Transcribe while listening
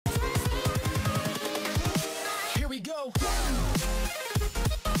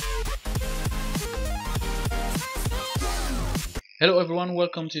Hello everyone,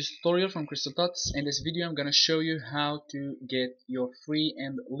 welcome to this tutorial from Crystal Tots. In this video I'm gonna show you how to get your free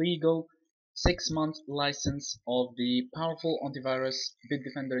and legal 6-month license of the powerful antivirus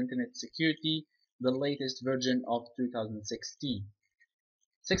Bitdefender Internet Security, the latest version of 2016.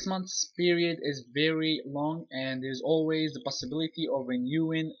 6 months period is very long and there's always the possibility of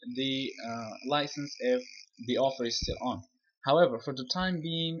renewing the license if the offer is still on. However, for the time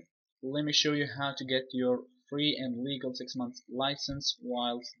being, let me show you how to get your free and legal 6 months license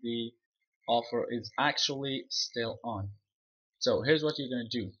whilst the offer is actually still on. So here's what you're going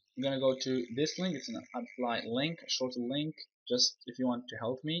to do. You're going to go to this link. It's an apply link, a short link. Just if you want to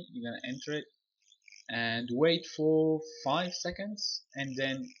help me, you're going to enter it and wait for 5 seconds, and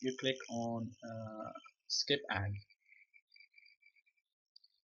then you click on skip ad.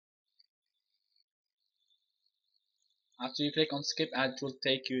 After you click on skip ad, it will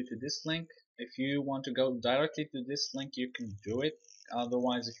take you to this link. If you want to go directly to this link, you can do it.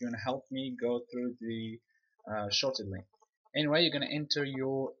 Otherwise, if you want to help me, go through the shorted link. Anyway, you're going to enter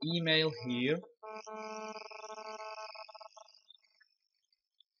your email here,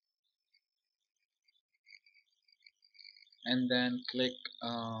 and then click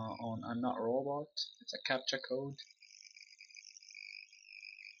on I'm not a robot. It's a captcha code.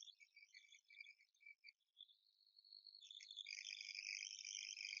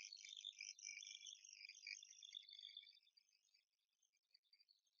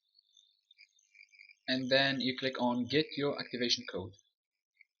 And then you click on get your activation code.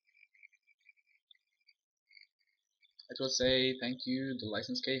 It will say thank you, the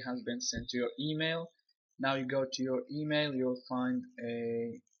license key has been sent to your email. Now you go to your email, you'll find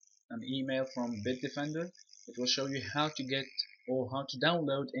an email from Bitdefender. It will show you how to get or how to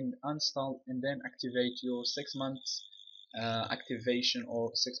download and install and then activate your 6 months activation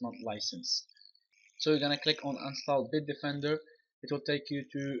or 6-month license. So you're gonna click on install Bitdefender. It will take you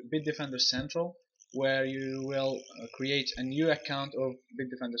to Bitdefender Central, where you will create a new account of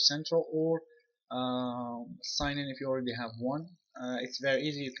Bitdefender Central, or sign in if you already have one. It's very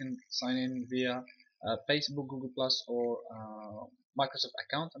easy. You can sign in via Facebook, Google Plus, or Microsoft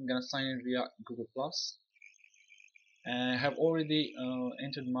account. I'm gonna sign in via Google Plus. I have already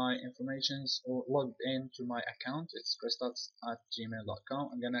entered my informations or logged into my account. It's christots@gmail.com.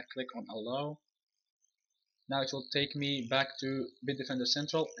 I'm gonna click on allow. Now it will take me back to Bitdefender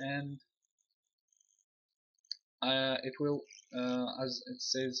Central, and it will, as it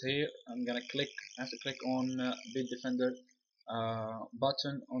says here, I have to click on Bitdefender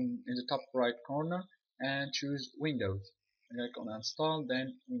button in the top right corner and choose Windows. I'm going to click on install,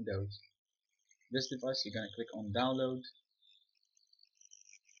 then Windows. This device, you're going to click on download,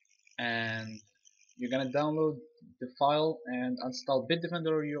 and you're going to download the file and install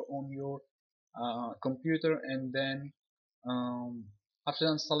Bitdefender on your computer, and then after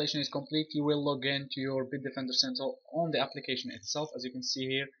the installation is complete, you will log in to your Bitdefender Central on the application itself. As you can see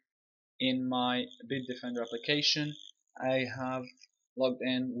here in my Bitdefender application, I have logged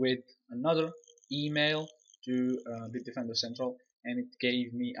in with another email to Bitdefender Central, and it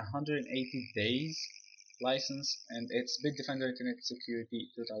gave me 180 days license, and it's Bitdefender Internet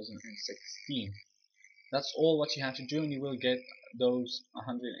Security 2016. That's all what you have to do, and you will get those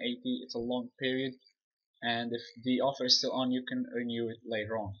 180. It's a long period, and if the offer is still on, you can renew it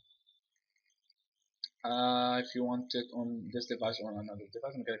later on. If you want it on this device or on another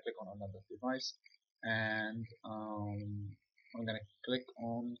device, I'm gonna click on another device, and I'm gonna click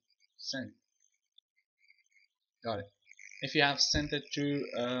on send. Got it. If you have sent it to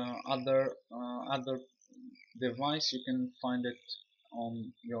other device, you can find it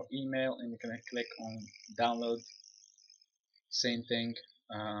on your email, and you can click on download. Same thing.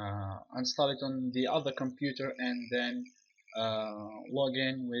 Install it on the other computer, and then log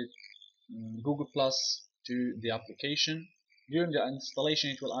in with Google Plus to the application. During the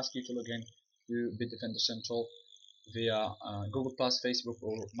installation, it will ask you to log in to Bitdefender Central via Google Plus, Facebook,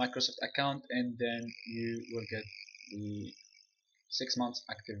 or Microsoft account, and then you will get the 6 months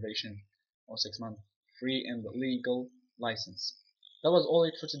activation or 6 month free and legal license. That was all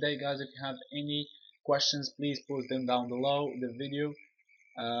it for today, guys. If you have any questions, please post them down below the video.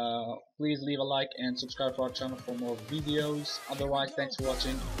 Please leave a like and subscribe to our channel for more videos. Otherwise, thanks for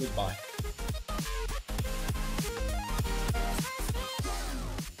watching. Goodbye.